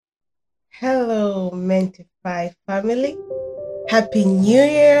Hello, Mentify family. Happy New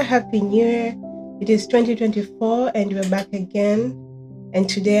Year! Happy New Year! It is 2024 and we're back again. And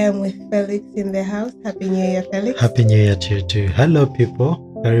today I'm with Felix in the house. Happy New Year, Felix. Happy New Year to you too. Hello, people.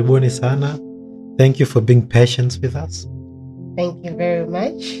 Karibuni sana. Thank you for being patient with us. Thank you very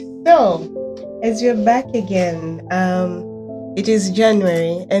much. So, as we're back again, it is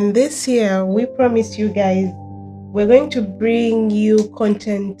January, and this year we promise you guys we're going to bring you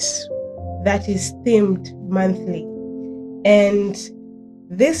content that is themed monthly. And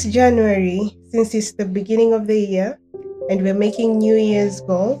this January, since it's the beginning of the year and we're making New Year's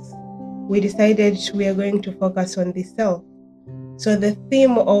goals, we decided we are going to focus on the self. So the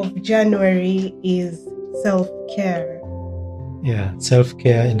theme of January is self-care. Yeah,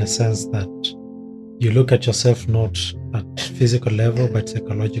 self-care in a sense that you look at yourself not at physical level, but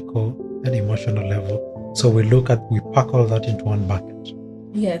psychological and emotional level. So we pack all that into one bucket.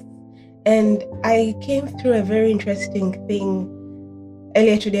 Yes. And I came through a very interesting thing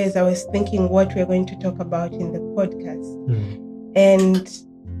earlier today as I was thinking what we're going to talk about in the podcast. And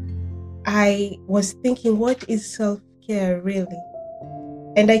I was thinking, what is self-care really?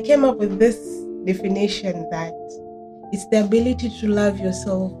 And I came up with this definition that it's the ability to love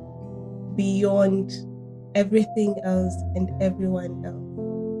yourself beyond everything else and everyone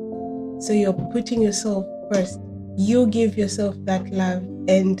else. So you're putting yourself first. You give yourself that love,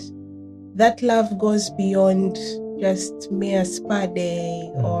 and that love goes beyond just mere spa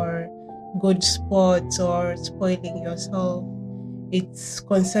day or good sports or spoiling yourself. It's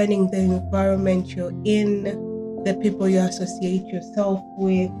concerning the environment you're in, the people you associate yourself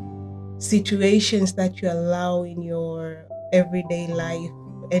with, situations that you allow in your everyday life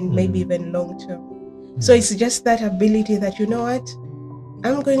and maybe even long term. So it's just that ability that, you know what,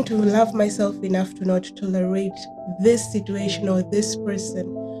 I'm going to love myself enough to not tolerate this situation or this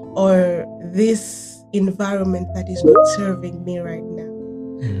person or this environment that is not serving me right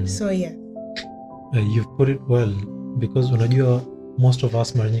now. So yeah. You've put it well, because unajua most of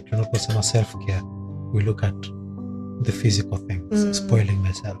us mara nyingi tunaposema self-care, we look at the physical things, spoiling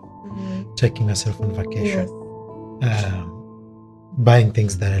myself, taking myself on vacation, buying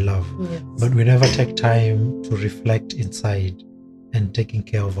things that I love. Yes. But we never take time to reflect inside and taking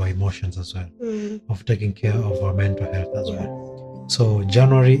care of our emotions as well, of taking care of our mental health as well. So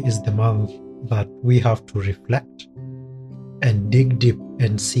January is the month that we have to reflect and dig deep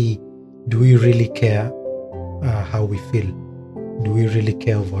and see, do we really care how we feel? Do we really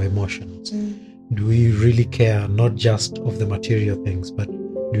care of our emotions? Do we really care not just of the material things, but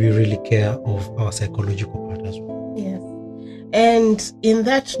do we really care of our psychological part as well? Yes. And in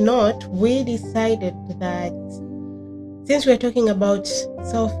that note, we decided that since we're talking about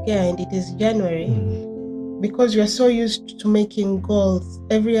self-care and it is January, because we are so used to making goals,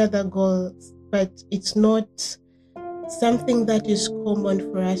 every other goal, but it's not something that is common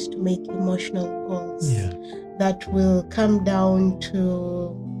for us to make emotional goals that will come down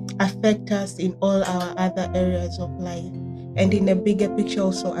to affect us in all our other areas of life, and in a bigger picture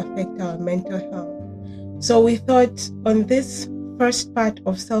also affect our mental health. So we thought on this first part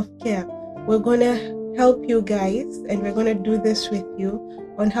of self-care, we're gonna help you guys, and we're gonna do this with you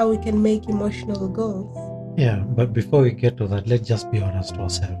on how we can make emotional goals. Yeah, but before we get to that, let's just be honest to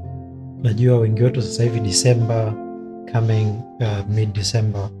ourselves. Najua wengi wetu sasa hivi December coming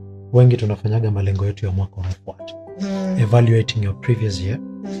mid-December, wengi tunafanyaga malengo yetu ya mwaka unaofuata, evaluating your previous year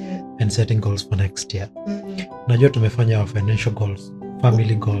and setting goals for next year. Najua tumefanya our financial goals,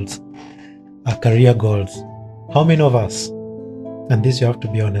 family goals, our career goals. How many of us, and this you have to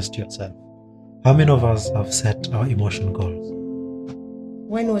be honest to yourself, how many of us have set our emotion goals?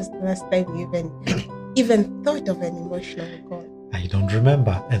 When was the last time you even thought of an emotional goal? I don't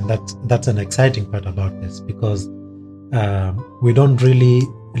remember, and that's an exciting part about this, because we don't really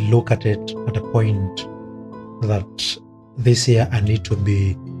look at it at a point that this year I need to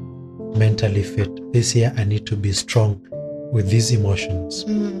be mentally fit. This year I need to be strong with these emotions,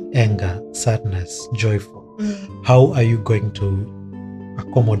 anger, sadness, joyful. How are you going to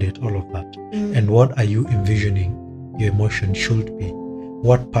accommodate all of that? And what are you envisioning your emotion should be?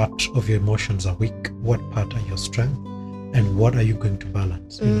 What part of your emotions are weak? What part are your strength? And what are you going to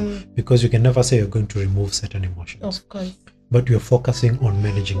balance? You know? Because you can never say you're going to remove certain emotions. Of course. But you're focusing on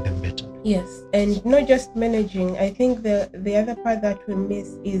managing them better. Yes, and not just managing. I think the other part that we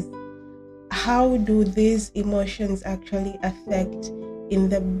miss is, how do these emotions actually affect in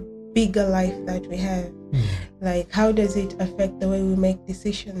the bigger life that we have? Like, how does it affect the way we make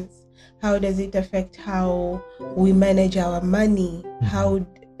decisions? How does it affect how we manage our money? How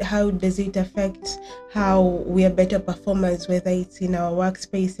does it affect how we are better performers, whether it's in our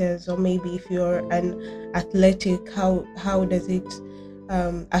workspaces or maybe if you're an athletic, how does it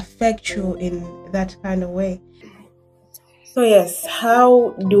affect you in that kind of way? So yes,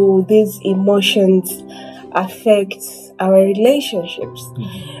 how do these emotions affect our relationships?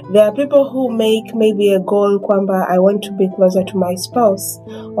 There are people who make maybe a goal, kwamba I want to be closer to my spouse,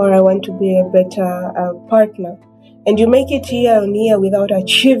 or I want to be a better partner, and you make it year on year without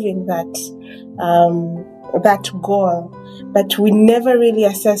achieving that goal. But we never really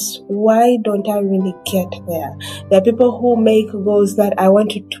assess, why don't I really get there? There are people who make goals that I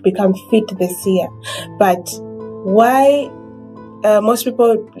wanted to become fit this year, but why? Most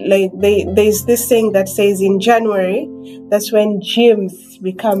people, like, there's this saying that says in January, that's when gyms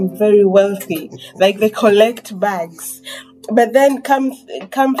become very wealthy, like they collect bags. But then come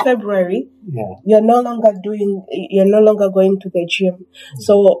February, you're no longer going to the gym.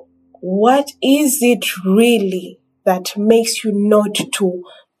 So what is it really that makes you not to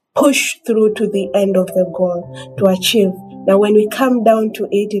push through to the end of the goal to achieve? Now, when we come down to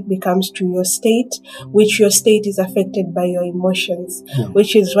it becomes to your state, which your state is affected by your emotions,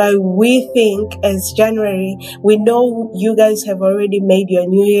 which is why we think as January, we know you guys have already made your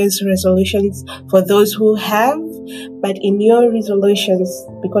New Year's resolutions for those who have, but in your resolutions,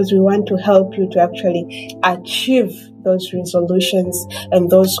 because we want to help you to actually achieve those resolutions and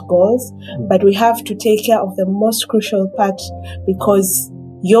those goals, but we have to take care of the most crucial part, because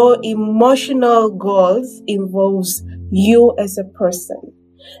your emotional goals involves you as a person.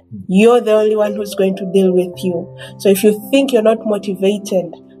 You're the only one who's going to deal with you. So if you think you're not motivated,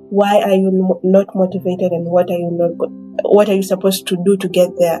 why are you not motivated, and what are you supposed to do to get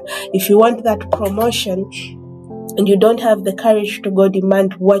there? If you want that promotion and you don't have the courage to go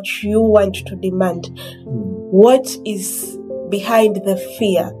demand what you want to demand, what is behind the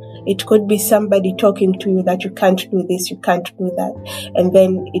fear? It could be somebody talking to you that you can't do this, you can't do that. And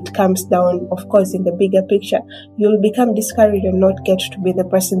then it comes down, of course, in the bigger picture. You'll become discouraged and not get to be the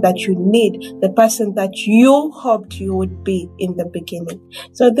person that you need, the person that you hoped you would be in the beginning.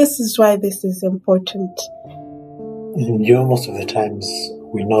 So this is why this is important. Most of the times,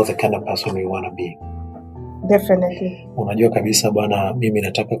 we know the kind of person we want to be. Definitely. Unajua kabisa bwana, mimi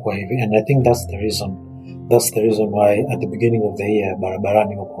nataka kwa hivi. And I think that's the reason why at the beginning of the year,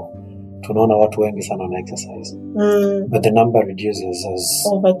 barabarani huko, tunaona watu wengi sana wana exercise. But the number reduces as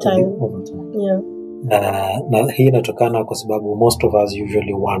over time. Yeah. Na hii inatokana kwa sababu most of us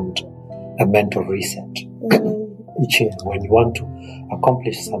usually want a mental reset. Each year, when you want to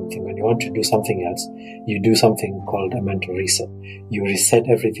accomplish something, when you want to do something else, you do something called a mental reset. You reset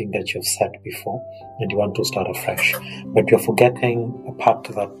everything that you've set before, and you want to start afresh. But you're forgetting a part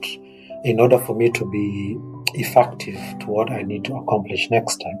that, in order for me to be effective to what I need to accomplish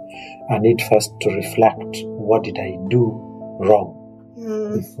next time, I need first to reflect, what did I do wrong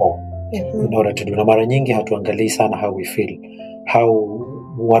before in order to do. Na mara nyingi hatuangalii sana how we feel,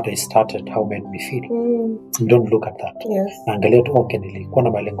 what I started, how made me feel. We don't look at that. Naangalia tu, okay, nilikuwa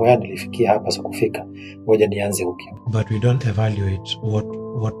na malengo ya nilifikia hapa sa kufika, ngoja nianze upya. But we don't evaluate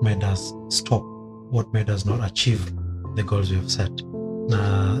what made us stop, what made us not achieve the goals we have set.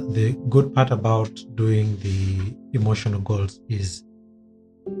 The good part about doing the emotional goals is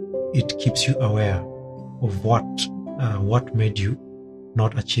it keeps you aware of what made you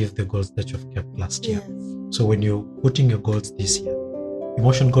not achieve the goals that you've kept last year. So when you're putting your goals this year,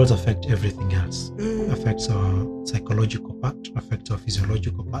 emotion goals affect everything else. Affects our psychological part, affects our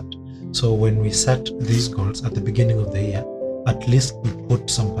physiological part. So when we set these goals at the beginning of the year, at least we put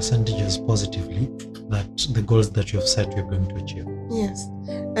some percentages positively that the goals that you have set you're going to achieve. Yes.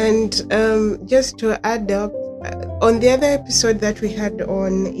 And just to add up, on the other episode that we had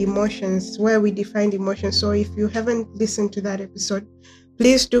on emotions, where we defined emotions, so if you haven't listened to that episode,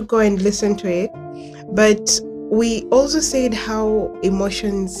 please do go and listen to it. But we also said how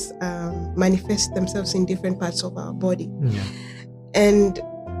emotions manifest themselves in different parts of our body. And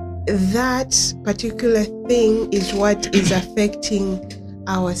that particular thing is what is affecting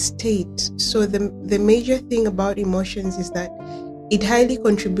our state. So the major thing about emotions is that it highly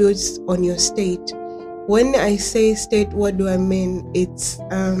contributes on your state. When I say state, what do I mean? It's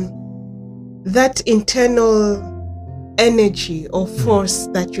that internal energy or force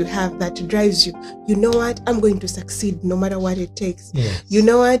that you have that drives you. You know what? I'm going to succeed no matter what it takes. You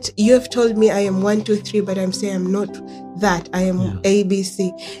know what? You have told me I am 1, 2, 3, but I'm saying I'm not that. I am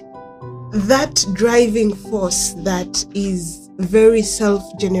ABC. That driving force that is very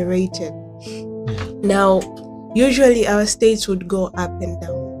self-generated. Now, usually our states would go up and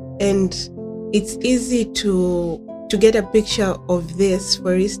down, and it's easy to to get a picture of this,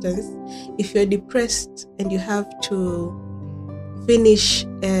 for instance, if you're depressed and you have to finish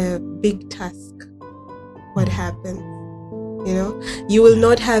a big task, what happens? You know, you will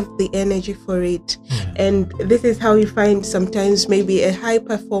not have the energy for it. And this is how you find sometimes maybe a high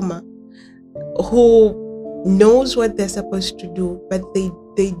performer who knows what they're supposed to do, but they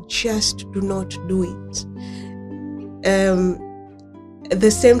just do not do it. At the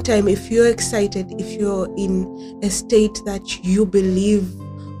same time, if you're excited, if you're in a state that you believe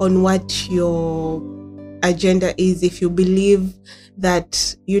on what your agenda is, if you believe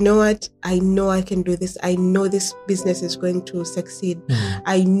that, you know what, I know I can do this, I know this business is going to succeed,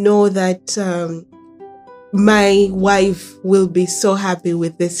 I know that my wife will be so happy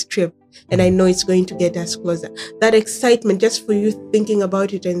with this trip, and I know it's going to get us closer. That excitement, just for you thinking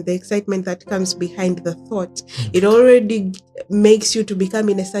about it, and the excitement that comes behind the thought, it already makes you to become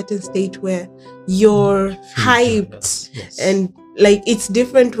in a certain state where you're hyped. Yes. And like, it's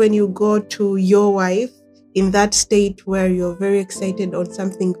different when you go to your wife in that state where you're very excited on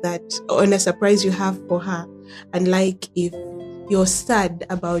something that, on a surprise you have for her. And like, if you're sad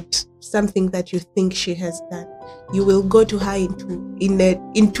about something that you think she has done, you will go to her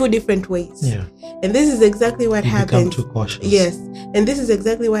in two different ways. Yeah. And this is exactly what you happens. Become too cautious. Yes. And this is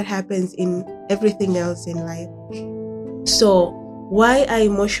exactly what happens in everything else in life. So why are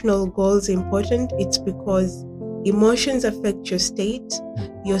emotional goals important? It's because emotions affect your state.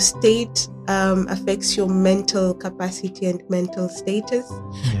 Your state affects your mental capacity and mental status.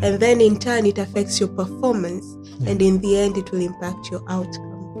 And then in turn, it affects your performance. And in the end, it will impact your outcome.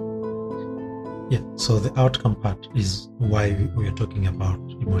 Yeah, so the outcome part is why we are talking about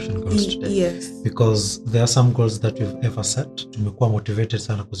emotion goals today. Yes. Because there are some goals that you've ever set, tumekuwa motivated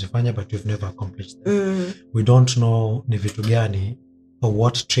sana kuzifanya, but you've never accomplished them. We don't know ni vitu gani or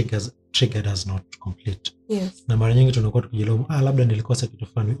what triggered us not to complete. Yes. Na mara nyingi tunakuwa tukijilaumu, labda nilikosa kitu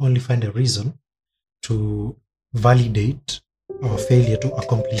fulani. We only find a reason to validate our failure to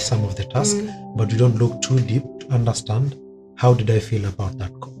accomplish some of the task, but we don't look too deep to understand, how did I feel about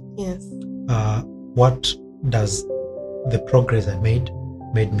that goal? Yes. What does the progress I made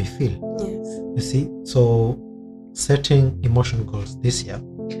me feel? Yes. You see, so setting emotion goals this year,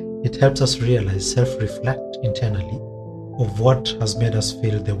 it helps us realize, self-reflect internally of what has made us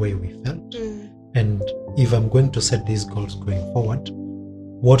feel the way we felt. And if I'm going to set these goals going forward,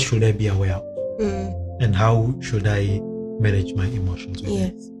 what should I be aware of? And how should I manage my emotions with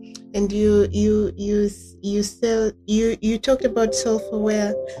it? And you talked about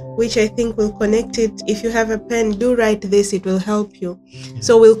self-aware, which I think will connect it. If you have a pen, do write this, it will help you.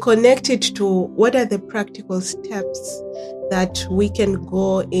 So we'll connect it to what are the practical steps that we can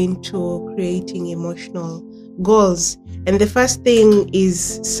go into creating emotional goals. And the first thing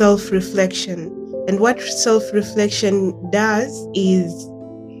is self-reflection. And what self-reflection does is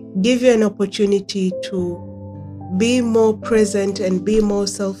give you an opportunity to be more present and be more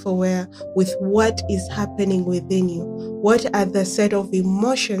self-aware with what is happening within you. What are the set of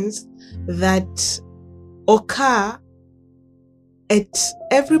emotions that occur at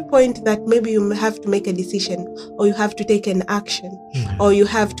every point that maybe you have to make a decision, or you have to take an action, or you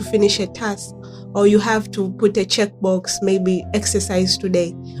have to finish a task, or you have to put a checkbox, maybe exercise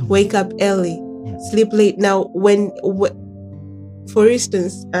today, wake up early, sleep late. Now, for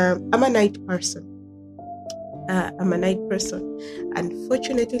instance, I'm a night person.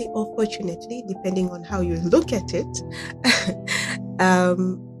 Unfortunately or fortunately, depending on how you look at it,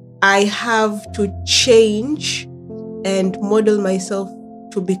 I have to change and model myself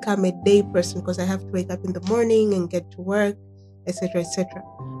to become a day person, because I have to wake up in the morning and get to work, etc., etc.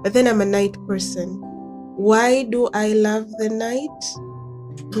 But then I'm a night person. Why do I love the night?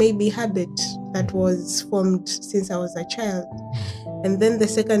 Maybe habit that was formed since I was a child. And then the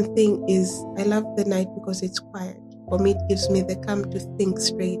second thing is, I love the night because it's quiet. For me, it gives me the calm to think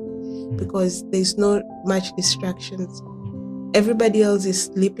straight, because there's not much distractions. Everybody else is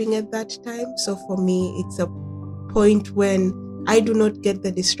sleeping at that time. So for me, it's a point when I do not get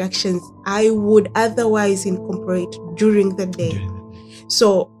the distractions I would otherwise incorporate during the day.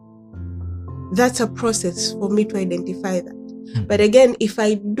 So that's a process for me to identify that. But again, if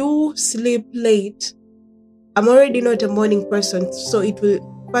I do sleep late, I'm already not a morning person, so it will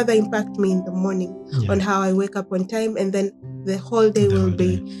further impact me in the morning on how I wake up on time, and then the whole day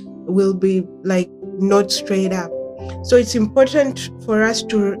will be like not straight up. So it's important for us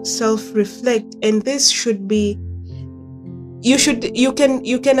to self-reflect, and this should be, you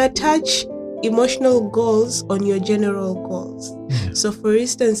can attach emotional goals on your general goals. Yeah. So for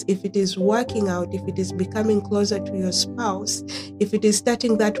instance, if it is working out, if it is becoming closer to your spouse, if it is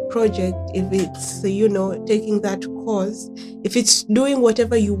starting that project, if it's, taking that course, if it's doing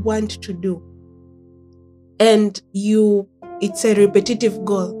whatever you want to do, and it's a repetitive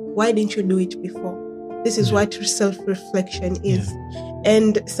goal, why didn't you do it before? This is what self-reflection is. Yeah.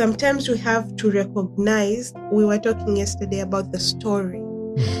 And sometimes we have to recognize, we were talking yesterday about the story.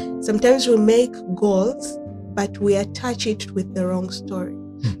 Mm-hmm. Sometimes we make goals, but we attach it with the wrong story.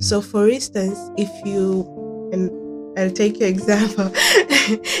 Mm-hmm. So for instance, and I'll take your example.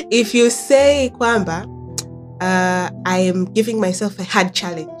 If you say, Kwamba, I am giving myself a hard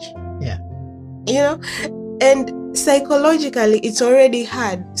challenge. Yeah. And psychologically, it's already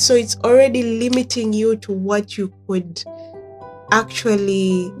hard. So it's already limiting you to what you could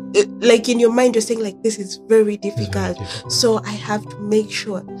actually, like in your mind, you're saying like, this is very difficult. So I have to make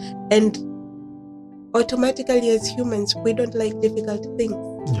sure. And automatically as humans, we don't like difficult things.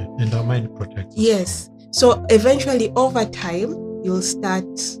 Yeah, and our mind protects us. Yes. So eventually over time, you'll start,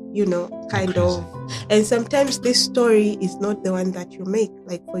 kind of. And sometimes this story is not the one that you make.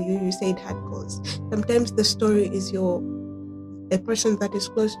 Like for you, you said hard goals. Sometimes the story is a person that is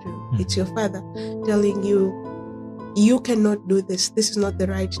close to you. Mm-hmm. It's your father telling you, you cannot do this. This is not the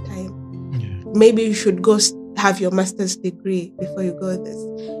right time. Yeah. Maybe you should go have your master's degree before you go this.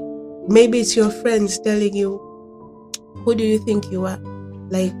 Maybe it's your friends telling you, who do you think you are?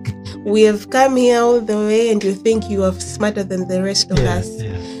 Like, we have come here all the way and you think you are smarter than the rest of us.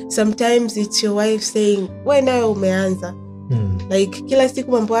 Yeah. Sometimes it's your wife saying, wewe nayo umeanza. Like, kila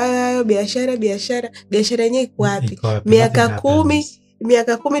siku mambo hayo, biashara yenyewe iko wapi? Miaka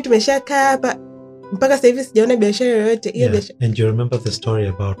 10 tumeshakaa hapa. Mpaka sasa hivi sijaona biashara yoyote. And you remember the story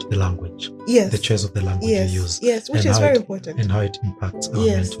about the language. Yes. The choice of the language you use. Yes, which is very important. And how it impacts our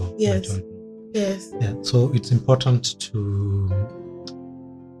mental. Yes. Yeah. So it's important to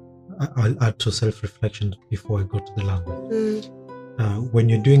I'll add to self-reflection before I go to the language. When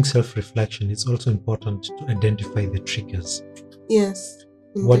you're doing self-reflection, it's also important to identify the triggers. Yes.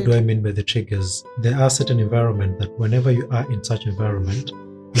 Indeed. What do I mean by the triggers? There are certain environments that whenever you are in such environment,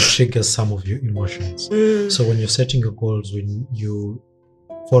 it triggers some of your emotions. So when you're setting your goals, when you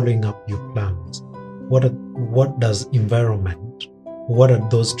following up your plans, what does environment, what are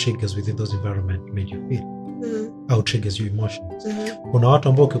those triggers within those environment made you feel? How triggers your emotions? Kuna watu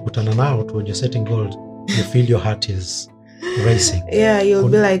ambao ukikutana nao when you're setting goals, you feel your heart is racing. Yeah, you'll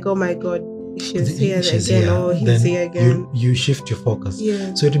be like, oh my God, she's here again, or he's here again. You shift your focus.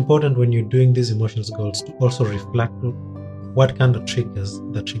 Yeah. So it's important when you're doing these emotions goals to also reflect what kind of triggers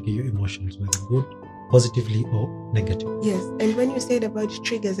that trigger your emotions, whether good, positively or negative. Yes, and when you said about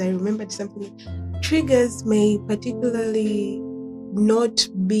triggers, I remembered something. Triggers may particularly not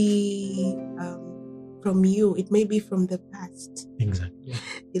be from you. It may be from the past. Exactly.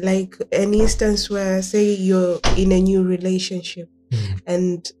 Like an instance where, say, you're in a new relationship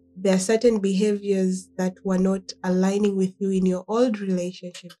and there are certain behaviors that were not aligning with you in your old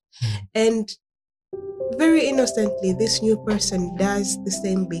relationship. And very innocently, this new person does the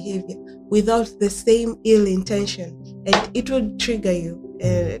same behavior without the same ill intention. And it will trigger you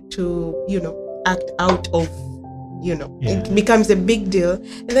to, act out of, it becomes a big deal.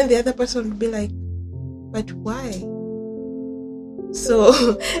 And then the other person will be like, but why?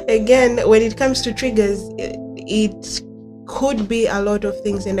 So again, when it comes to triggers, it could be a lot of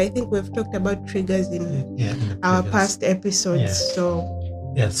things. And I think we've talked about triggers in our past episodes.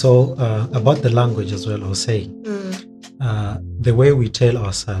 Yeah. So about the language as well, I was saying, the way we tell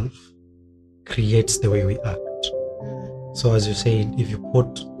ourselves creates the way we act. So as you said, if you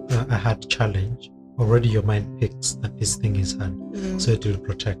put a hard challenge, already your mind picks that this thing is hard, so it will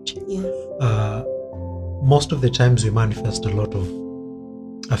protect you. Yes. Most of the times we manifest a lot of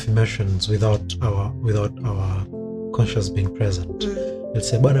affirmations without our conscious being present. You'll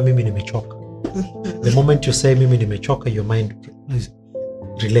say, "Bwana mimi nimechoka." The moment you say "mimi nimechoka," your mind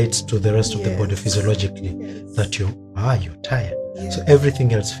relates to the rest of the body physiologically that you're tired. Yes. So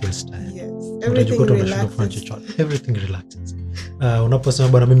everything else feels tired. Yes. Everything relaxes. Everything relaxes. Unaposema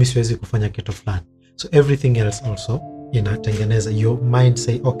bwana mimi siwezi kufanya kitu fulani. So everything else also inatengeneza, your mind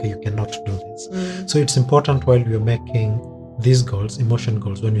say, okay, you cannot do this. So it's important while you're making these goals, emotion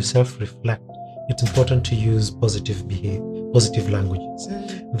goals, when you self-reflect, it's important to use positive languages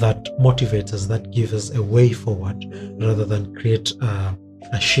that motivates us, that gives us a way forward rather than create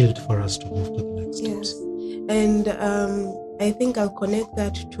a shield for us to move to the next steps. And I think I'll connect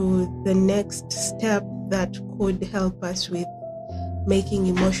that to the next step that could help us with making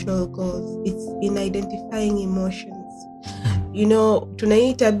emotional goals. It's in identifying emotions. tuna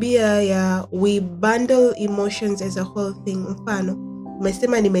hii tabia ya we bundle emotions as a whole thing. Mfano,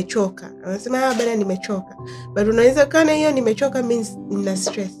 umesema nimechoka, unasema bana nimechoka, but unawezekana hiyo nimechoka means nina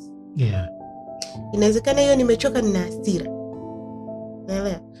stress. Inawezekana hiyo nimechoka nina hasira.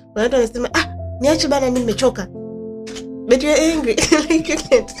 Unaelewa? Watu wanasema niache bana mimi nimechoka, but you're angry. Like you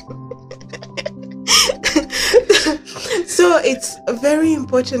can't. So it's very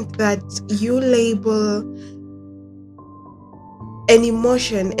important that you label an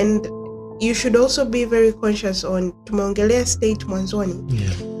emotion, and you should also be very conscious on, tumeongelea state mwanzoni.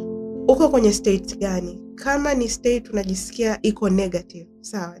 Uko kwenye state gani? Kama ni state unajisikia iko negative,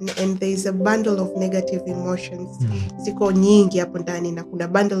 sawa, and there is a bundle of negative emotions. Ziko nyingi hapo ndani na kuna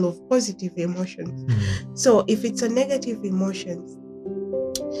bundle of positive emotions. So if it's a negative emotions,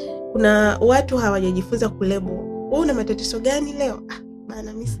 kuna watu hawajajifunza kulebo. Wewe una matatizo gani leo?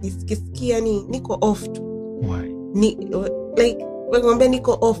 Bana mimi sisikisikia, niko off tu. Why? Like wewe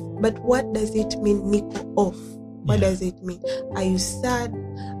niko off, but what does it mean niko off? What does it mean? Are you sad?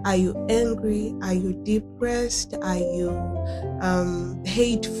 Are you angry? Are you depressed? Are you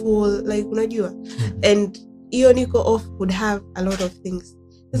hateful? Like unajua. And hiyo niko off could have a lot of things.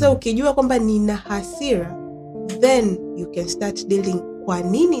 Sasa ukijua kwamba nina hasira, then you can start dealing kwa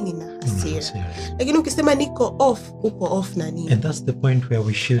nini nina hasira. Lakini ukisema niko off, uko off na nini? And that's the point where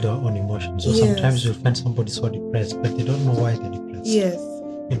we shield our own emotions. So sometimes you'll find somebody so depressed, but they don't know why they're depressed. Yes.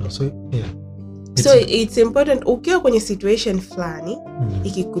 So it's important ukiwa kwenye situation fulani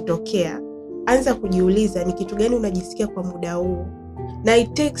ikikutokea, anza kujiuliza ni kitu gani unajisikia kwa muda huu. Na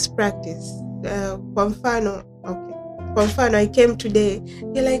it takes practice. Kwa mfano, I came today,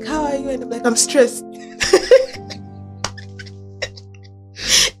 you're like, how are you? And I'm like, I'm stressed.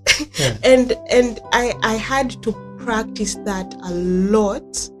 And I had to practice that a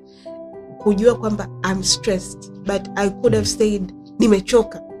lot, kujua kwamba I'm stressed, but I could have said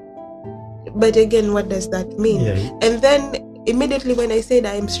nimechoka. But again, what does that mean? And then immediately when I said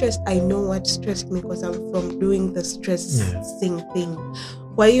I'm stressed, I know what stressed me because I'm from doing the stressing thing.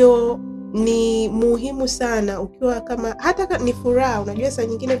 Kwa hiyo ni muhimu sana ukiwa kama hata ni furaha. Unajua saa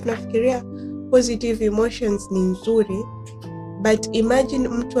nyingine tunafikiria positive emotions ni nzuri, but imagine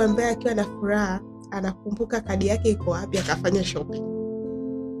mtu ambaye akiwa na furaha anakumbuka kadi yake iko wapi akafanya shopping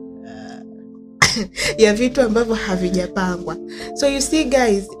ya vitu ambavyo havijapangwa. So you see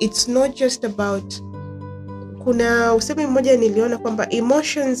guys, it's not just about, kuna usemi mmoja niliona kwamba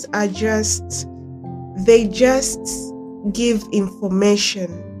emotions are they just give information.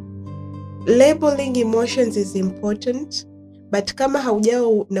 Labeling emotions is important, but kama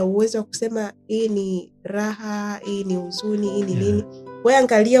haujao na uwezo wa kusema hii ni raha, hii ni huzuni, hii ni nini, wewe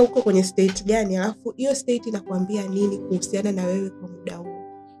angalia huko kwenye state gani, alafu hiyo state inakuambia nini kuhusiana na wewe kwa muda huu.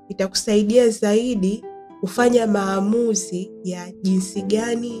 Itakusaidia zaidi kufanya maamuzi ya jinsi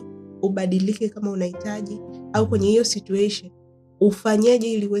gani ubadilike kama unahitaji, au kwenye hiyo situation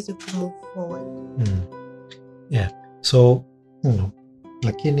ufanyaje ili uweze kumove forward. So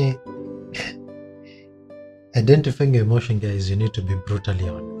lakini identifying your emotion, guys, you need to be brutally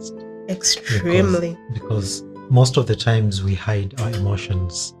honest. Extremely. Because most of the times we hide our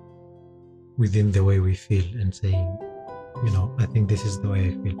emotions within the way we feel and saying, I think this is the way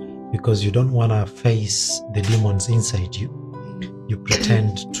I feel. Because you don't want to face the demons inside you. You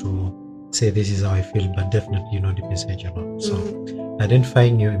pretend to say this is how I feel, but definitely deep inside you're not. So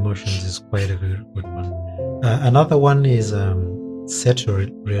identifying your emotions is quite a very good one. Another one is set your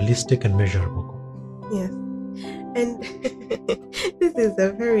realistic and measurable goal. Yes. And this is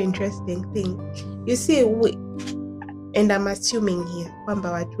a very interesting thing. You see, and I'm assuming here,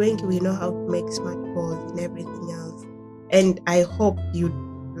 kwamba watu wengi we know how to make smart goals and everything else. And I hope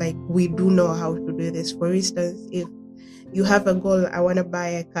we do know how to do this. For instance, if you have a goal, I want to buy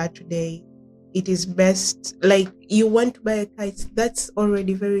a car today, it is best, you want to buy a car, that's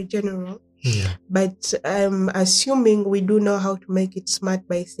already very general. But I'm assuming we do know how to make it smart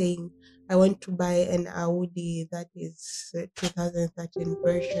by saying, I want to buy an Audi that is 2013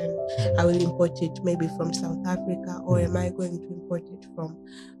 version. I will import it maybe from South Africa, or am I going to import it from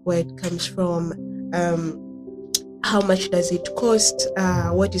where it comes from? How much does it cost?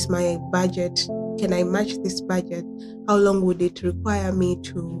 What is my budget? Can I match this budget? How long would it require me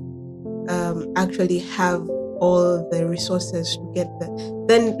to actually have all the resources to get there?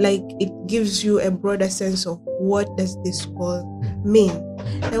 Then it gives you a broader sense of what does this goal mean.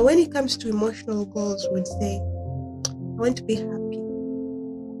 And when it comes to emotional goals, would say, I want to be happy.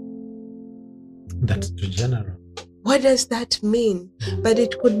 That's too general. What does that mean? But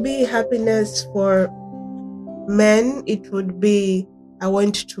it could be happiness for men. It would be, I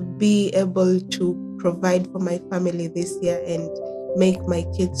want to be able to provide for my family this year and make my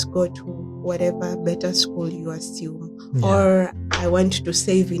kids go to whatever better school you assume, or I want to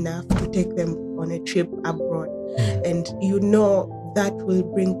save enough to take them on a trip abroad. And you know that will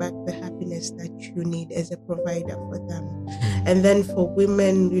bring back the happiness that you need as a provider for them. And then for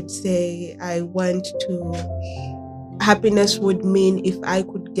women, you'd say, happiness would mean if I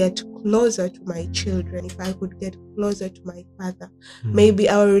could get closer to my children, if I could get closer to my father. Maybe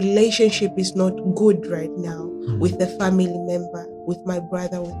our relationship is not good right now with a family member, with my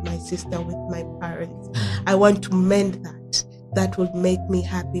brother, with my sister, with my parents. I want to mend that. That would make me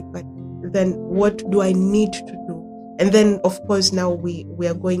happy. But then what do I need to do? And then, of course, now we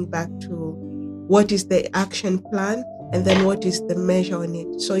are going back to what is the action plan and then what is the measure on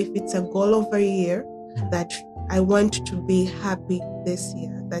it. So if it's a goal of a year that I want to be happy this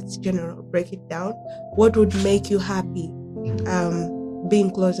year, that's general, break it down. What would make you happy?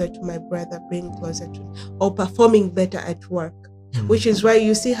 Being closer to my brother, being closer to, or performing better at work, which is why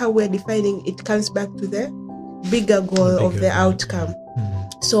you see how we're defining, it comes back to the bigger goal of the outcome.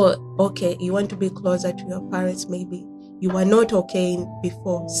 So, okay, you want to be closer to your parents, maybe you were not okay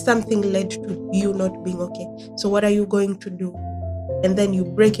before. Something led to you not being okay. So what are you going to do? And then you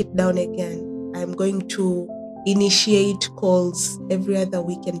break it down again. I'm going to initiate calls every other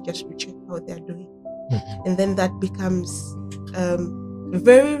weekend just to check how they're doing. And then that becomes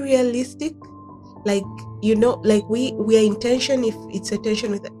very realistic. Like, you know, like we are intention, if it's a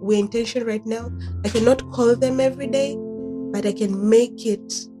tension with, we're intention right now. I cannot call them every day, but I can make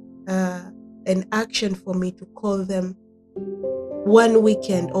it an action for me to call them one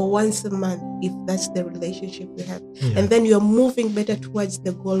weekend or once a month, if that's the relationship we have. And then you're moving better towards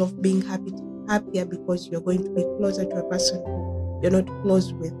the goal of being happier because you're going to be closer to a person who you're not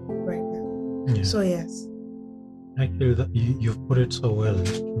close with right now. So yes, I feel that you've put it so well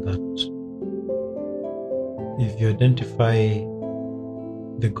that if you identify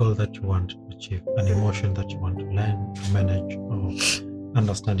the goal that you want to achieve, an emotion that you want to learn, to manage, or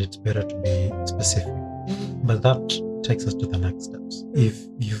understand, it's better to be specific. But that takes us to the next steps. If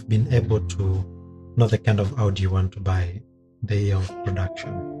you've been able to know the kind of Audi you want to buy, the year of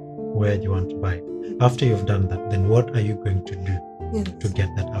production, where you want to buy it, after you've done that, then what are you going to do to get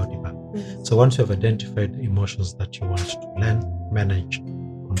that Audi back? So once you have identified the emotions that you want to learn, manage,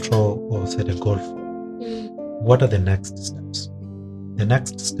 control, or set a goal for, what are the next steps? The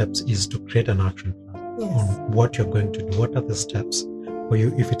next steps is to create an action plan on what you're going to do. What are the steps for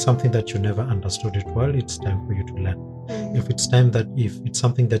you? If it's something that you never understood it well, it's time for you to learn. If it's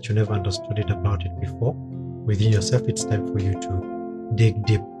something that you never understood it about it before, within yourself, it's time for you to dig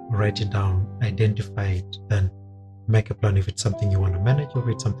deep, write it down, identify it, then make a plan. If it's something you want to manage, or if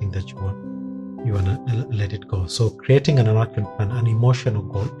it's something that you want to let it go. So creating an action plan, an emotional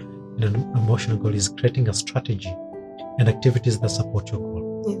goal. And an emotional goal is creating a strategy and activities that support your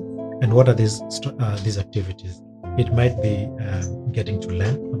goal. And what are these activities? It might be getting to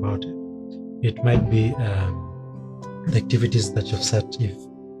learn about it. It might be the activities that you've set. If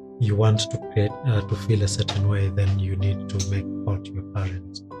you want to create to feel a certain way, then you need to make a call to your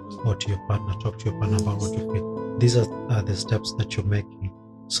parents or to your partner, talk to your partner about what you feel. These are the steps that you're making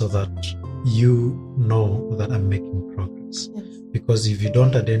so that you know that I'm making progress. Because if you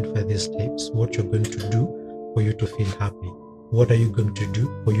don't identify these steps, what you're going to do for you to feel happy, what are you going to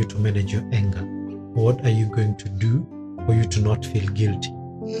do for you to manage your anger, what are you going to do for you to not feel guilty,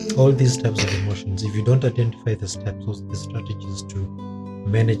 all these types of emotions. If you don't identify the steps or the strategies to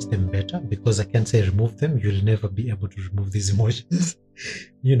manage them better, because I can't say remove them, you'll never be able to remove these emotions.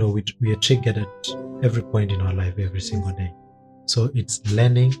 You know, we are triggered at every point in our life, every single day. So it's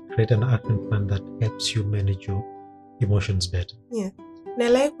learning, create an action plan that helps you manage your emotions better. And I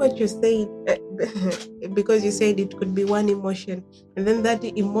like what you said, because you said it could be one emotion, and then that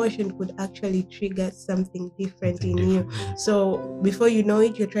emotion could actually trigger something different in you. So before you know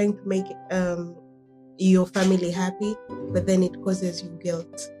it, you're trying to make your family happy, but then it causes you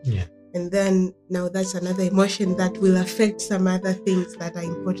guilt. And then now that's another emotion that will affect some other things that are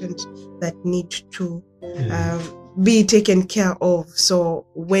important, that need to be taken care of. So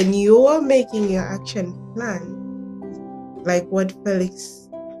when you're making your action plan, like what Felix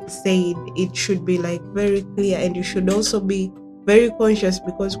said, it should be like very clear, and you should also be very conscious,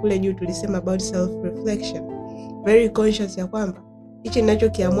 because kule juu tulisema about self-reflection, very conscious ya kwamba hichi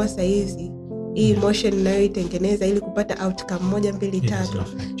ninachokiamua saa hizi, hii emotion ninayoitengeneza ili kupata outcome 1, 2,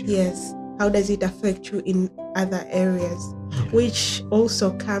 3, how does it affect you in other areas? Which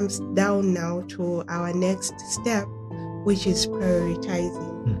also comes down now to our next step, which is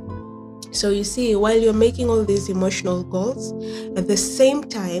prioritizing. So you see, while you're making all these emotional goals, at the same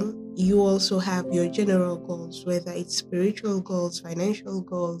time, you also have your general goals, whether it's spiritual goals, financial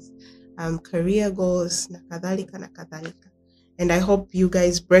goals, career goals, nakadhalika, nakadhalika. And I hope you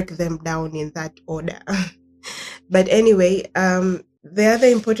guys break them down in that order. But anyway, the other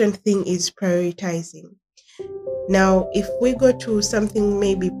important thing is prioritizing. Now, if we go to something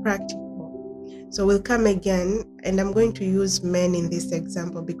maybe practical, so we'll come again, and I'm going to use men in this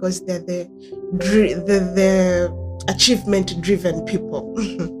example because they're the achievement-driven people.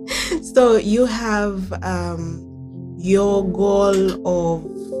 So you have your goal of,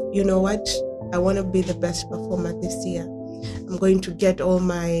 you know what, I want to be the best performer this year. I'm going to get all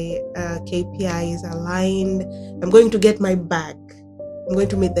my KPIs aligned. I'm going to get my bag. I'm going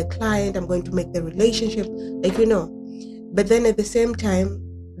to meet the client. I'm going to make the relationship, like, you know. But then at the same time,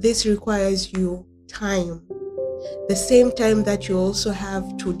 this requires you time. The same time that you also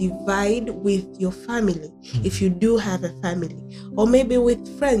have to divide with your family, if you do have a family, or maybe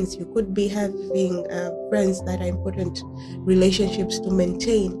with friends. You could be having friends that are important relationships to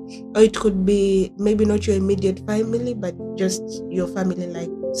maintain, or it could be maybe not your immediate family, but just your family, like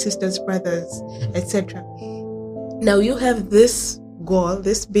sisters, brothers, etc. Now you have this goal,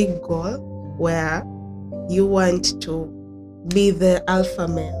 this big goal, where you want to be the alpha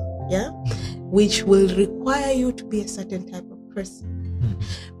male, yeah, which will require you to be a certain type of person.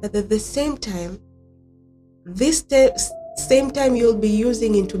 But at the same time, same time you'll be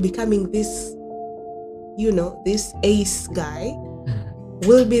using into becoming this, you know, this ace guy,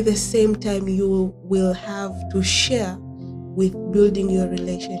 will be the same time you will have to share with building your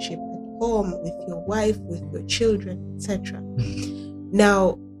relationship at home, with your wife, with your children, etc.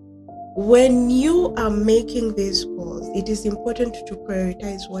 Now, when you are making these goals, it is important to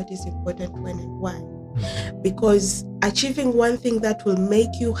prioritize what is important when and why. Because achieving one thing that will make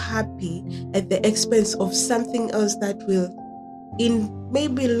you happy at the expense of something else that will, in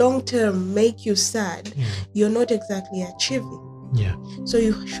maybe long term, make you sad, you're not exactly achieving. Yeah. So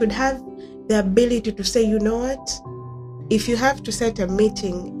you should have the ability to say, you know what, if you have to set a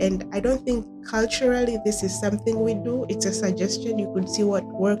meeting, and I don't think culturally this is something we do, it's a suggestion. You could see what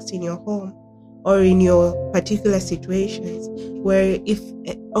works in your home or in your particular situations, where if,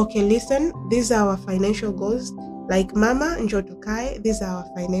 okay, listen, these are our financial goals. Like Mama and Jotukai, these are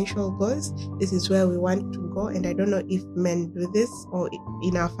our financial goals. This is where we want to go. And I don't know if men do this or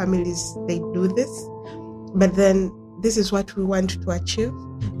in our families they do this, but then this is what we want to achieve.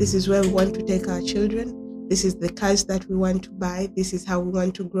 This is where we want to take our children. This is the cars that we want to buy. This is how we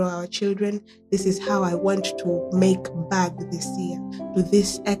want to grow our children. This is how I want to make bag this year to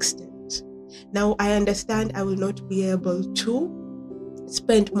this extent. Now, I understand I will not be able to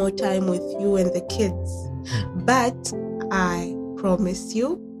spend more time with you and the kids, but I promise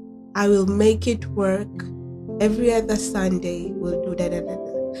you, I will make it work. Every other Sunday, we'll do that.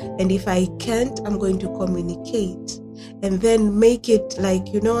 And if I can't, I'm going to communicate and then make it like,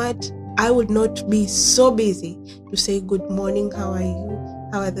 you know what? I would not be so busy to say good morning, how are you?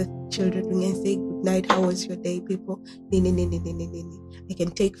 How are the children doing? And say good night, how was your day, people? I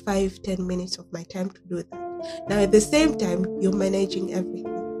can take 5-10 minutes of my time to do that. Now, at the same time, you're managing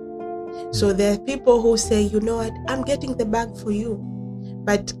everything. So there are people who say, you know what, I'm getting the bag for you.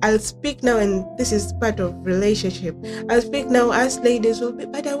 But I'll speak now, and this is part of relationship. I'll speak now, us ladies will be,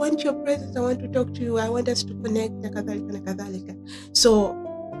 but I want your presence, I want to talk to you, I want us to connect, nakadhalika. So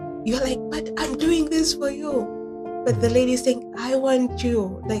you're like, but I'm doing this for you. But the lady is saying, I want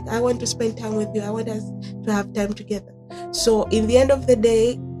you. Like, I want to spend time with you. I want us to have time together. So in the end of the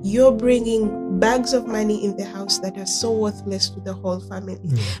day, you're bringing bags of money in the house that are so worthless to the whole family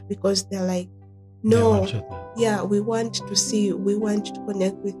because they're like, no, yeah, we want to see you. We want to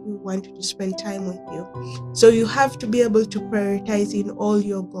connect with you. We want to spend time with you. So you have to be able to prioritize in all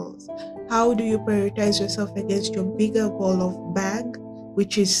your goals. How do you prioritize yourself against your bigger goal of bag,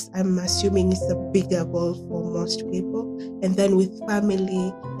 which is, I'm assuming, is a bigger goal for most people, and then with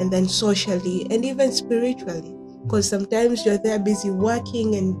family, and then socially, and even spiritually, because sometimes you're there busy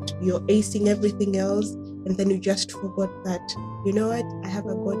working and you're acing everything else, and then you just forgot that, you know what, I have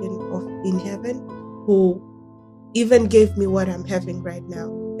a God in heaven who even gave me what I'm having right now,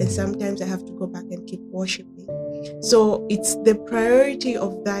 and sometimes I have to go back and keep worshiping. So it's the priority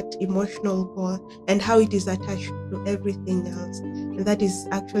of that emotional goal and how it is attached to everything else. And that is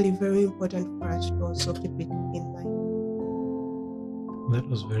actually very important for us to also keep it in mind. That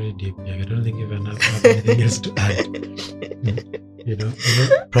was very deep. Yeah, I don't think even I have anything else to add. You know,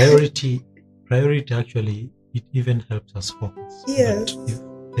 priority actually, it even helps us focus. Yes. If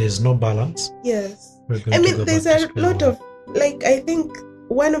there's no balance. Yes. We're going to go there's back a to lot of, like, I think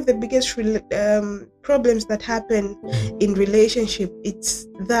one of the biggest problems that happen in relationship, it's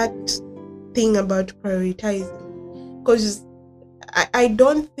that thing about prioritizing. Because I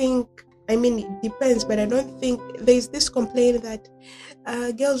don't think, I mean, it depends, but I don't think there's this complaint that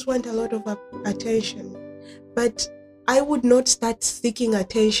girls want a lot of attention. But I would not start seeking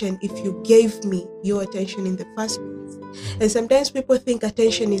attention if you gave me your attention in the first place. And sometimes people think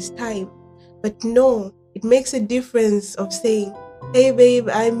attention is time, but no, it makes a difference of saying, hey babe,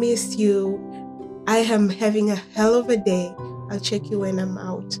 I miss you. I am having a hell of a day. I'll check you when I'm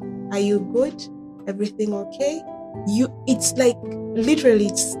out. Are you good? Everything okay? It's like literally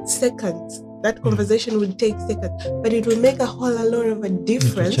it's seconds. That conversation will take seconds, but it will make a whole lot of a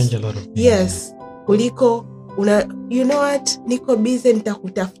difference. It will change a lot of things. Yes. Kuliko you know what, niko busy,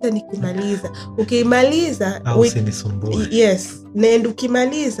 nitakutafuta nikimaliza. Ukimaliza yes, na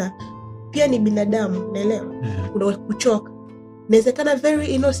ukimaliza pia ni binadamu, naelewa. Kuna kuchoka. Inawezekana very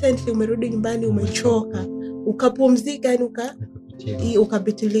innocently umerudi nyumbani umechoka, ukapumzika yani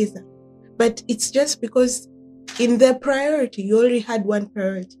ukapitiliza. But it's just because in their priority, you already had one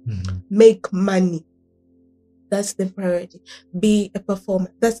priority. Make money. That's the priority. Be a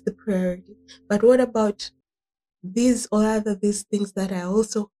performer. That's the priority. But what about these things that are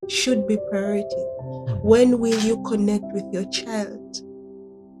also should be priority? When will you connect with your child?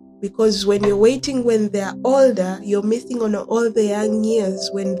 Because when you're waiting when they're older, you're missing on all the young years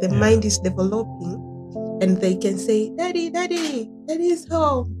when the mind is developing and they can say, daddy is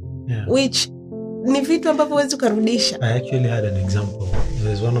home. Which ni vitu ambavyo huwezi kurudisha. I actually had an example.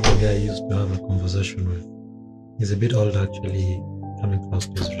 There's one of the guys I used to have a conversation with. He's a bit old, actually, coming close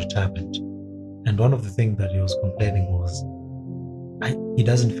to his retirement. And one of the things that he was complaining was he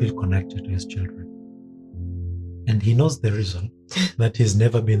doesn't feel connected to his children. And he knows the reason, that he's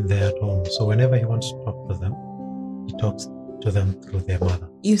never been there at home. So whenever he wants to talk to them, he talks to them through their mother.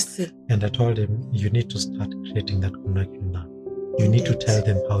 You see. And I told him, you need to start creating that connection now. You need to tell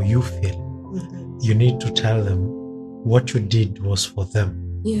them how you feel. You need to tell them what you did was for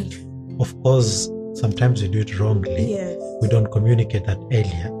them. Yes. Of course, sometimes we do it wrongly. Yes. We don't communicate that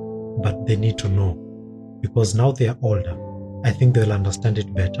earlier, but they need to know. Because now they are older. I think they'll understand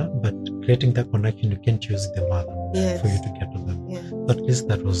it better, but creating that connection, you can't use the mother for you to get to them. Yeah. But at least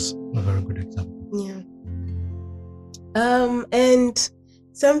that was a very good example. Yeah. And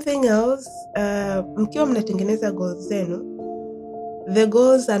something else, mkiwa mnatengeneza goals zenu, the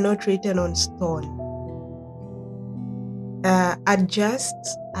goals are not written on stone. Adjust,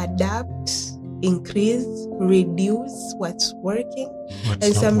 adapt, increase, reduce what's working.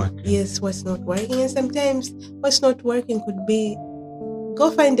 What's not working. Yes, what's not working. And sometimes what's not working could be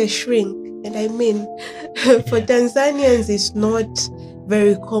go find a shrink. And I mean, for Tanzanians, it's not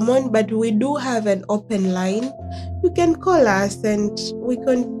very common, but we do have an open line. You can call us and we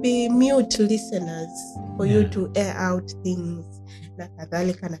can be mute listeners for you to air out things.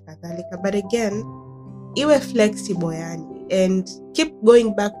 But again, iwe flexible yani, and keep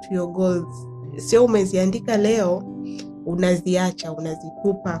going back to your goals. Sio umeziandika leo unaziacha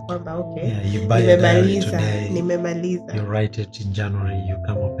unazitupa kwamba okay, you buy a diary today, nimemaliza. You write it in January, you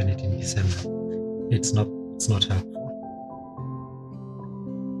come open it in December. It's not helpful.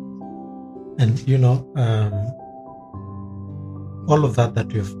 And you know, all of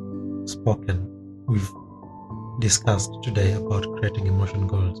that we've spoken, we've discussed today about creating emotion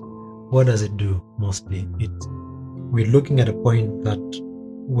goals. What does it do mostly? We're looking at a point that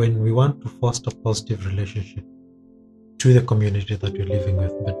when we want to foster positive relationship to the community that we're living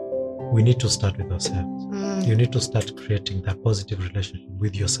with, but we need to start with ourselves. You need to start creating that positive relationship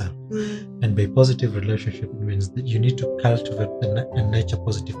with yourself. And by positive relationship, it means that you need to cultivate and nurture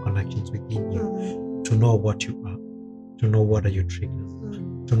positive connections within you to know what you are, to know what are your triggers,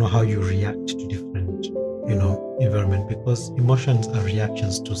 to know how you react to different, environment, because emotions are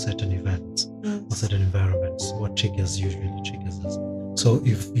reactions to certain events or certain environments. What usually triggers us. So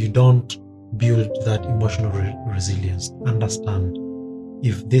if you don't build that emotional resilience, understand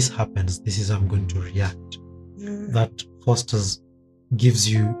if this happens, this is how I'm going to react. That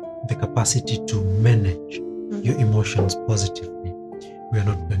gives you the capacity to manage your emotions positively. We are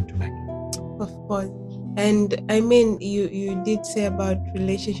not going to make it. Of course. And I mean, you did say about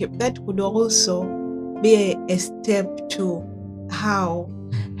relationship. That could also be a step to how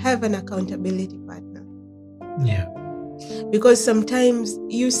have an accountability partner. Yeah. Because sometimes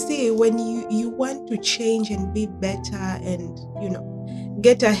you see when you want to change and be better and,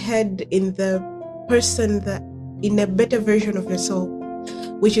 get ahead in the person in a better version of yourself,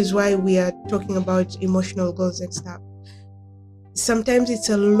 which is why we are talking about emotional goals and stuff. Sometimes it's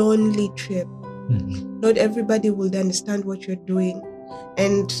a lonely trip. Not everybody will understand what you're doing.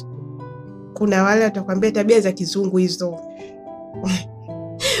 and kuna wale watakwambia tabia za kizungu hizo.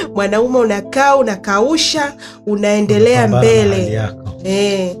 Mwanaume unakaa unakausha unaendelea mbele.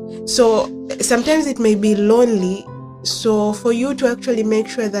 So sometimes it may be lonely, so for you to actually make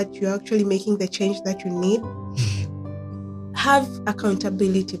sure that you're actually making the change that you need, have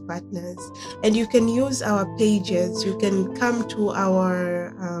accountability partners, and you can use our pages. You can come to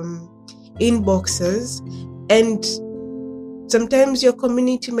our inboxes, and sometimes your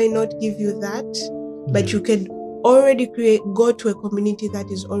community may not give you that, but you can already go to a community that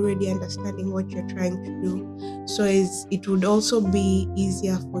is already understanding what you're trying to do. So it would also be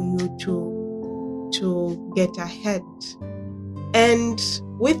easier for you to get ahead. And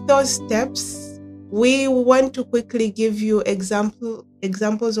with those steps, we want to quickly give you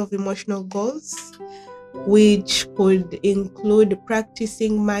examples of emotional goals, which could include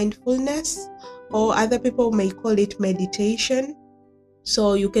practicing mindfulness, or other people may call it meditation.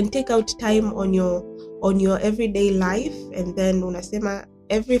 So you can take out time on your everyday life, and then unasema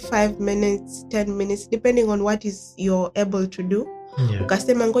every 5 minutes, 10 minutes, depending on what is you're able to do.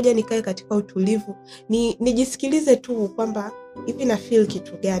 Ukasema ngoja nikae katika utulivu, nijisikilize tu kwamba hivi na feel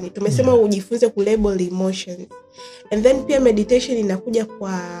kitu gani. Tumesema ujifunze kulabel emotions. And then pia meditation inakuja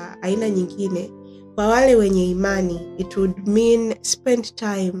kwa aina nyingine. Kwa wale wenye imani, it would mean spend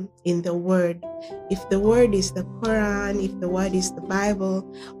time in the word. If the word is the Quran, if the word is the Bible,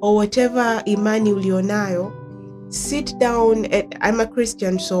 or whatever imani ulionayo, sit down. I'm a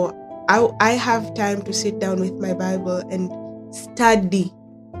Christian, so I have time to sit down with my Bible and study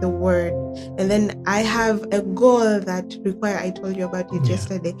the word. And then I have a goal that I told you about it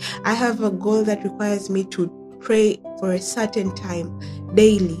yesterday. I have a goal that requires me to pray for a certain time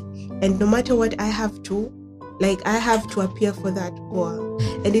daily. And no matter what, I have to appear for that goal.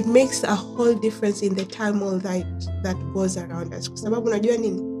 And it makes a whole difference in the turmoil that goes around us. Kwa sababu unajua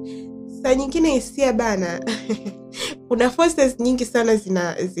nini? Saa nyingine hisia bana. Kuna forces nyingi sana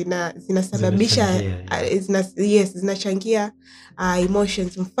zinasababisha zinachangia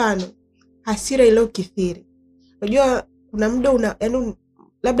emotions. Mfano, hasira ile ukithiri. Unajua kuna muda yaani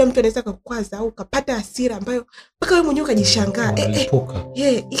labda mtu anaweza kukwaza au ukapata hasira ambayo mpaka wewe mwenyewe ukajishangaa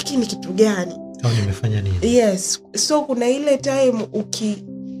hiki ni kitu gani au nimefanya nini. Yes, so kuna ile time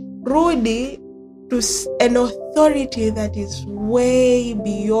ukirudi to an authority that is way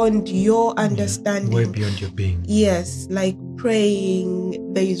beyond your understanding, way beyond your being. Yes, like praying,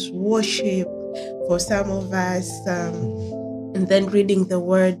 there is worship for some of us, and then reading the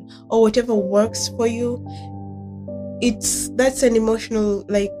word or whatever works for you. That's an emotional,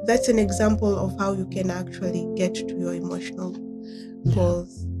 that's an example of how you can actually get to your emotional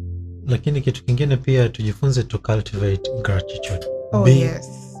goals. Lakini kitu kingine pia tujifunze to cultivate gratitude.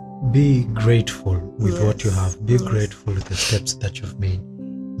 Be grateful with what you have. Be grateful with the steps that you've made.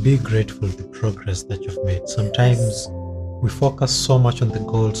 Be grateful with the progress that you've made. Sometimes we focus so much on the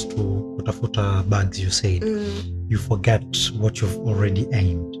goals to kutafuta bags, you said. You forget what you've already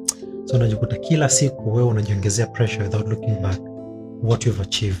aimed. So unajikuta kila siku wewe unajiongezea pressure without looking back what you've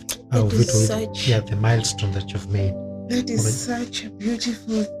achieved. The milestone that you've made. That is such a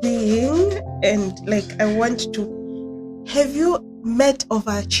beautiful thing. And I want to, have you met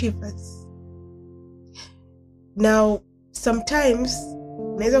overachievers? Now, sometimes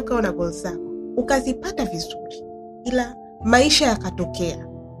unaweza ukawa na goals zako ukazipata vizuri, ila maisha yakatokea.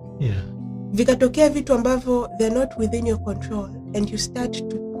 Vikatokea vitu ambavyo they're not within your control, and you start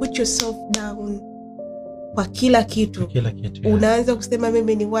to put yourself down kwa kila kitu. Unaanza kusema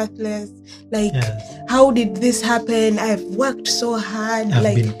mimi ni worthless, how did this happen? I've worked so hard,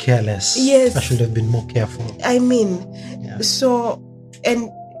 I've been careless. Yes, I should have been more careful. So, and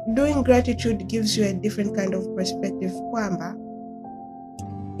doing gratitude gives you a different kind of perspective. Kwamba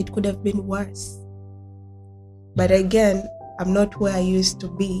it could have been worse, but again, I'm not where I used to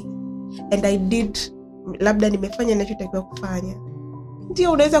be, and I did, labda nimefanya ninachotakiwa kufanya.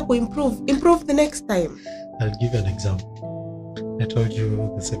 Ndio unaweza improve the next time. I'll give you an example. I told you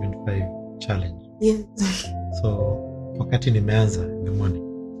the 75 challenge. Yes. So wakati nimeanza in the morning,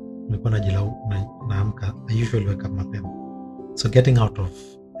 nilikuwa naamka. I usually wake up mapema. So getting out of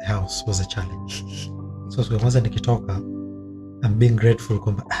the house was a challenge. So kwanza nikitoka, I'm being grateful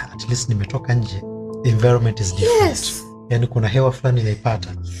kwamba at least nimetoka nje. The environment is different. Yes. Yani kuna hewa fulani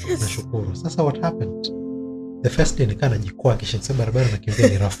naipata. Nashukuru. Sasa what happened? The first day nikana jikwaa kisha nisema barabara nakimbia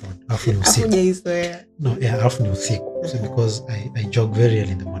ni rough road. Alafu ni usiku. Alafu ni usiku. So because I jog very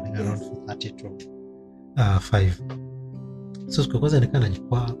early in the morning, around 4:30 to 5. So siku kwanza nikana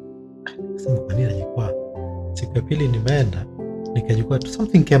jikwaa. Sema kwa nini najikwaa? Siku ya pili nimeenda nikajikwaa,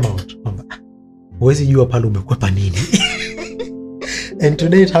 something came out kwamba huwezi jua pale umekwepa nini. And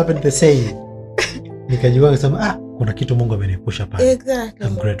today it happened the same. Nikajua kusema kuna kitu Mungu amenipusha pale. Exactly.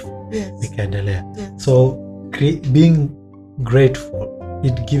 I'm grateful. Yes. Nikaendelea. Yes. So being grateful,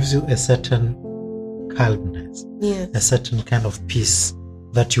 it gives you a certain calmness, yes. a certain kind of peace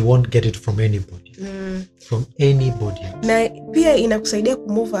that you won't get it from anybody. From anybody. Na pia inakusaidia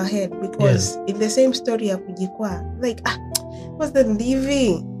kumove ahead because in the same story ya kujikwaa, like what's that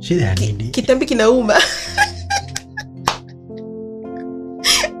living? Kitambi kinauma.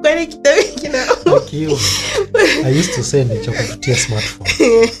 Kwani kitambi kinauma. I used to say nichakufutia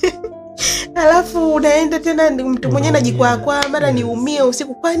smartphone. Alafu unaenda tena mtu mwenyewe anajikwaa kwa mara niumie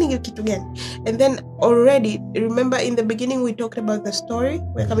usiku kwani kitu gani? And then already remember in the beginning we talked about the story.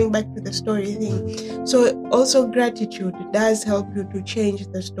 We're coming back to the story thing. So also gratitude does help you to change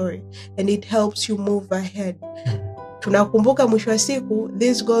the story and it helps you move ahead. Tunakumbuka mwisho wa siku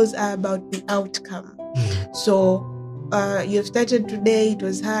these goals are about the outcome. So you've started today, it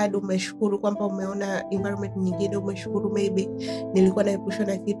was hard, umeshukuru kwamba umeona environment nyingine, umeshukuru maybe nilikuwa naepushwa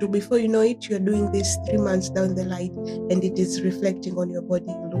na kitu, before you know it you're doing this 3 months down the line and it is reflecting on your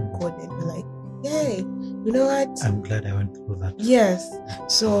body, you look good and you're like, yay, you know what, I'm glad I went through that. Yes,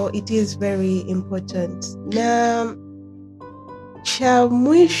 so it is very important. Na cha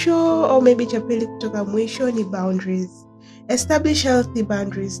mwisho au maybe cha pili kutoka mwisho ni boundaries. Establish healthy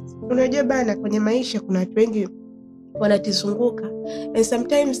boundaries. Unajua bana kwenye maisha kuna watu wengi wanatizunguka and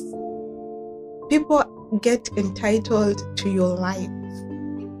sometimes people get entitled to your life,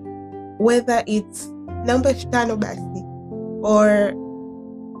 whether it's number 5 basi or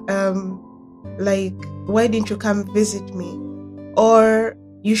like why didn't you come visit me, or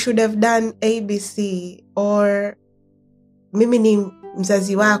you should have done ABC, or mimi ni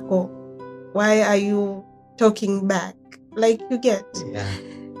mzazi wako, why are you talking back, like you get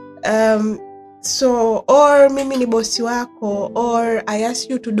so, or mimi ni bosi wako, or I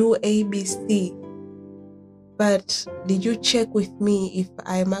asked you to do ABC, but did you check with me if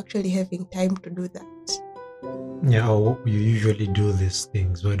I'm actually having time to do that? Yeah, or you usually do these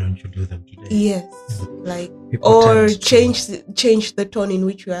things, why don't you do them today? Yes, like people or change the tone in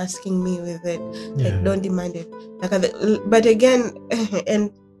which you're asking me with it. Like don't demand it. Like, but again,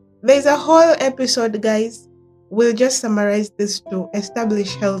 and there's a whole episode, guys. We'll just summarize this to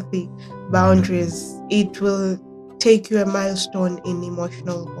establish healthy boundaries. It will take you a milestone in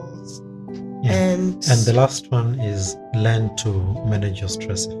emotional goals. Yeah. And the last one is learn to manage your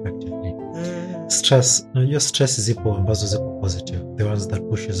stress effectively. Stress, your stress zipo ambazo ziko positive, the ones that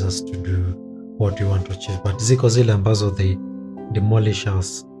pushes us to do what we want to achieve, but ziko zile ambazo they demolish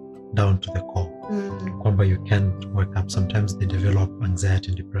us down to the core. Kwamba you can't wake up. Sometimes they develop anxiety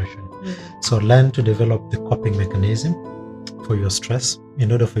and depression. So learn to develop the coping mechanism for your stress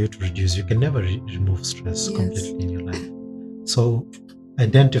in order for you to reduce. You can never remove stress completely in your life. So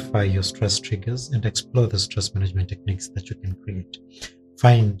identify your stress triggers and explore the stress management techniques that you can create.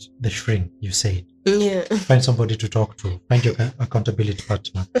 Find the shrink, you said. Find somebody to talk to. Find your accountability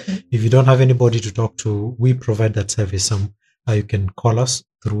partner. If you don't have anybody to talk to, we provide that service. You can call us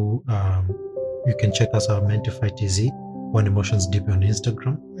through you can check us out Mentify TZ, One Emotions Deep on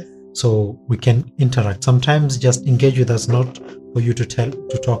Instagram. So we can interact. Sometimes just engage with us, not for you to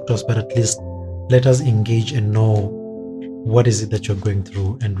talk to us, but at least let us engage and know what is it that you're going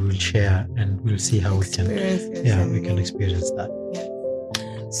through, and we'll share and we'll see how we can experience that.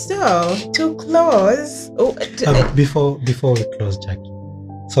 So to close, before we close, Jackie.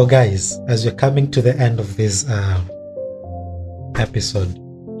 So guys, as we're coming to the end of this episode,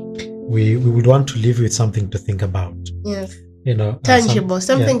 we would want to leave you with something to think about. Yes. You know, tangible,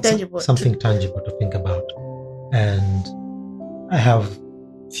 something tangible to think about. And I have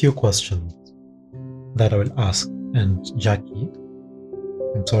few questions that I will ask. And Jackie,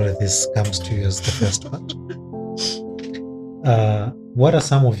 I'm sorry this comes to you as the first part. What are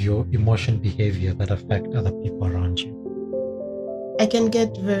some of your emotion behavior that affect other people around you? I can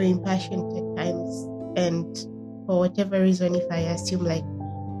get very impassioned at times, and for whatever reason, if I assume like,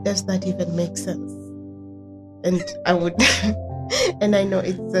 does that even make sense? And I would, and I know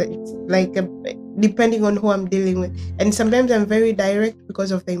it's like depending on who I'm dealing with. And sometimes I'm very direct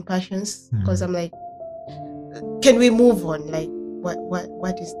because of the impassions, because I'm like, can we move on? Like,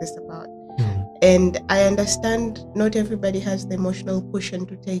 what is this about? And I understand not everybody has the emotional cushion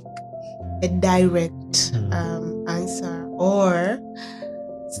to take a direct answer, or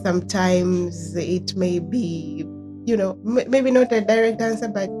sometimes it may be, you know, maybe not a direct answer,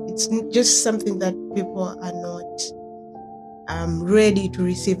 but it's just something that people are not ready to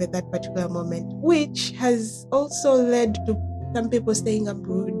receive at that particular moment, which has also led to some people staying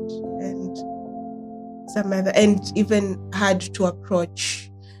abroad and some other, and even hard to approach.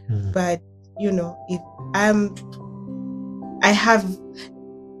 But if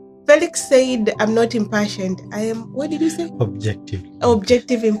Felix said I'm not impassioned. I am, what did you say?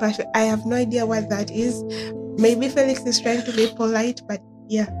 Objective impassioned. I have no idea what that is. Maybe Felix is trying to be polite, but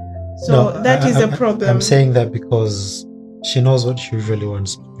yeah. So that is a problem. I'm saying that because she knows what she usually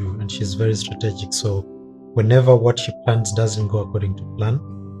wants to do, and she's very strategic. So whenever what she plans doesn't go according to plan,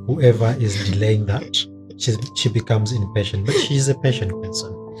 whoever is delaying that, she becomes impatient. But she's a patient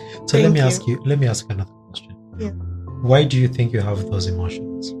person. So let me ask another question. Yeah. Why do you think you have those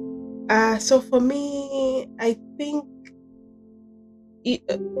emotions? So for me, I think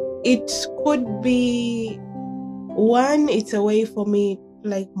it could be, one, it's a way for me to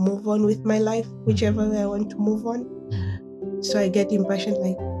like move on with my life, whichever way I want to move on. So I get impatient,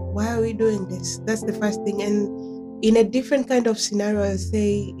 like, why are we doing this? That's the first thing. And in a different kind of scenario, I'll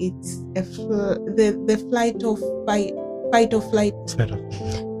say it's the fight or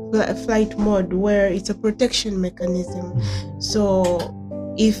flight mode, where it's a protection mechanism. So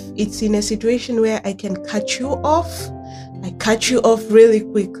if it's in a situation where I can cut you off, I cut you off really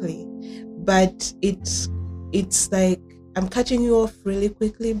quickly. But it's like I'm cutting you off really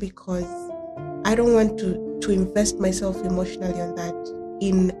quickly because I don't want to invest myself emotionally on that,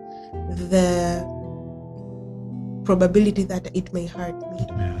 in the probability that it may hurt me.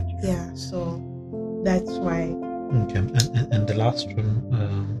 Yeah, so that's why. Okay, and the last one,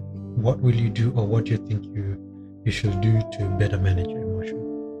 what will you do, or what do you think you should do to better manage your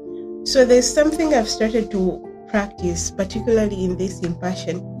emotion? So there's something I've started to practice, particularly in this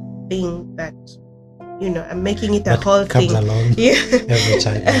impassioned thing, that I'm making it a whole thing. Comes along every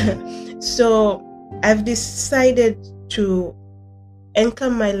time. So I've decided to anchor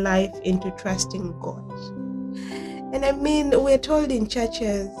my life into trusting God. And I mean, we're told in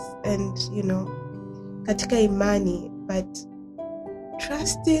churches and katika imani, but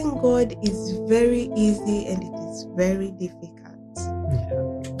trusting God is very easy and it is very difficult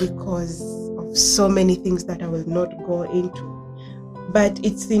because of so many things that I will not go into. But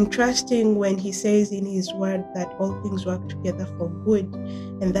it's interesting when he says in his word that all things work together for good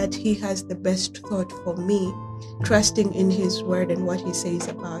and that he has the best thought for me, trusting in his word and what he says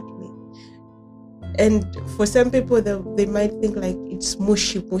about me. And for some people, they might think like it's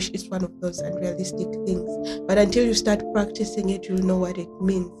mushy. It's one of those unrealistic things. But until you start practicing it, you'll know what it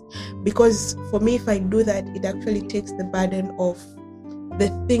means. Because for me, if I do that, it actually takes the burden of the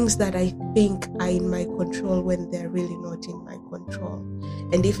things that I think are in my control when they're really not in my control.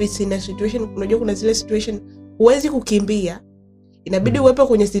 And if it's in a situation, unajua kuna zile situation huwezi kukimbia, inabidi uwepo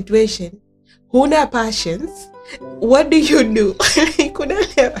kwenye situation, huna passions, what do you do?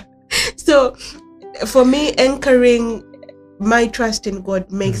 So for me, anchoring my trust in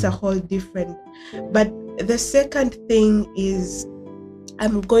God makes a whole different. But the second thing is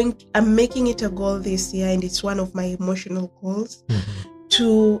I'm making it a goal this year, and it's one of my emotional goals,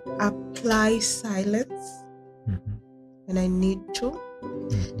 to apply silence when I need to.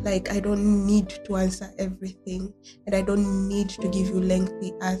 Like, I don't need to answer everything, and I don't need to give you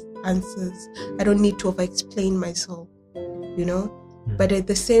lengthy answers. I don't need to over-explain myself, But at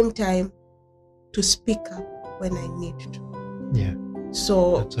the same time, to speak up when I need to. Yeah.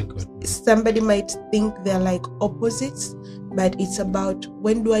 So that's a good one. Somebody might think they're like opposites, but it's about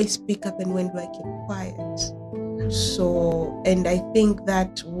when do I speak up and when do I keep quiet. So, and I think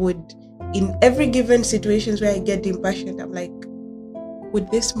that would, in every given situations where I get impassioned, I'm like,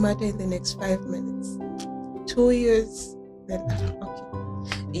 would this matter in the next 5 minutes? 2 years? Then,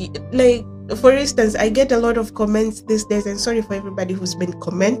 okay. Like, for instance, I get a lot of comments these days, and sorry for everybody who's been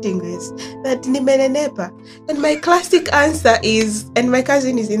commenting this, that nimenenepa. And my classic answer is, and my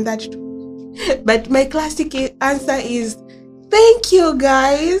cousin is in that too, but my classic answer is, thank you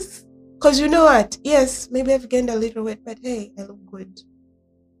guys. Because you know what? Yes, maybe I've gained a little weight, but hey, I look good.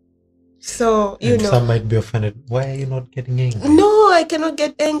 So, Some might be offended. Why are you not getting angry? No, I cannot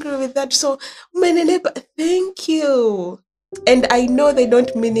get angry with that. So, thank you. And I know they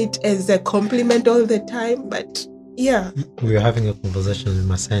don't mean it as a compliment all the time, but yeah. We were having a conversation with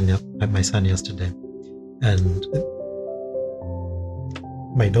my son yesterday, and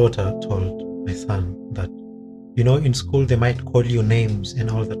my daughter told my son that, in school they might call you names and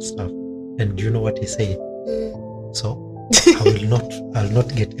all that stuff. And do you know what he said? So I'll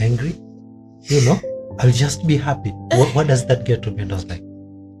not get angry. I'll just be happy. What does that get to me? And I was like,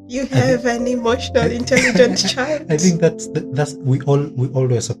 you have an emotional, intelligent child. I think that's we all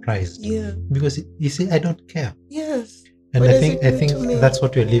were surprised. Yeah. Because you see, I don't care. Yes. And I think that's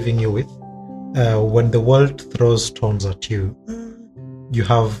what we're leaving you with. When the world throws stones at you, you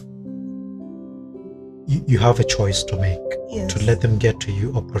have you have a choice to make, Yes. to let them get to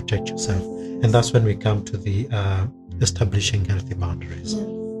you or protect yourself. And that's when we come to the establishing healthy boundaries. Yes.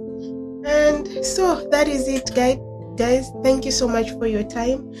 And so that is it, guys. Thank you so much for your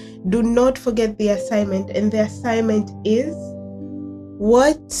time. Do not forget the assignment, and the assignment is,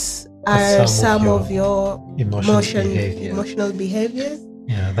 what are some of your emotional behaviors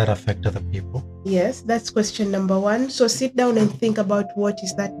that affect other people? Yes, that's question number 1. So sit down and think about what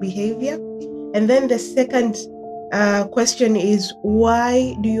is that behavior. And then the second question is,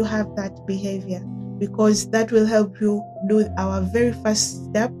 why do you have that behavior? Because that will help you do our very first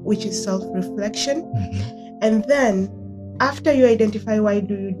step, which is self-reflection. Mm-hmm. And then after you identify why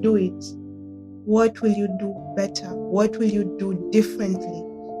do you do it, what will you do better? What will you do differently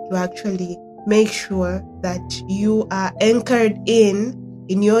to actually make sure that you are anchored in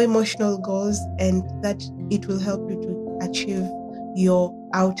your emotional goals, and that it will help you to achieve your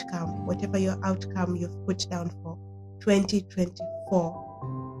outcome, whatever your outcome you've put down for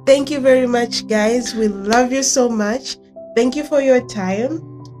 2024. Thank you very much, guys. We love you so much. Thank you for your time.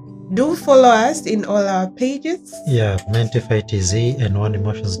 Do follow us in all our pages. Yeah, Mentify TZ and One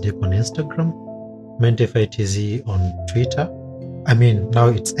Emotions Deep on Instagram, Mentify TZ on Twitter. I mean, now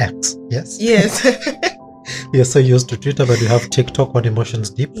it's X. Yes. We are so used to Twitter, but we have TikTok, One Emotions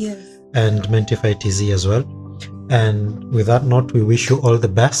Deep, and Mentify TZ as well. And with that note, we wish you all the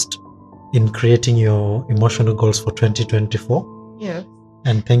best in creating your emotional goals for 2024. Yeah.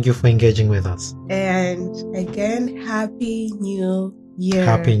 And thank you for engaging with us. And again, Happy New Year.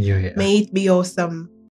 Happy New Year. May it be awesome.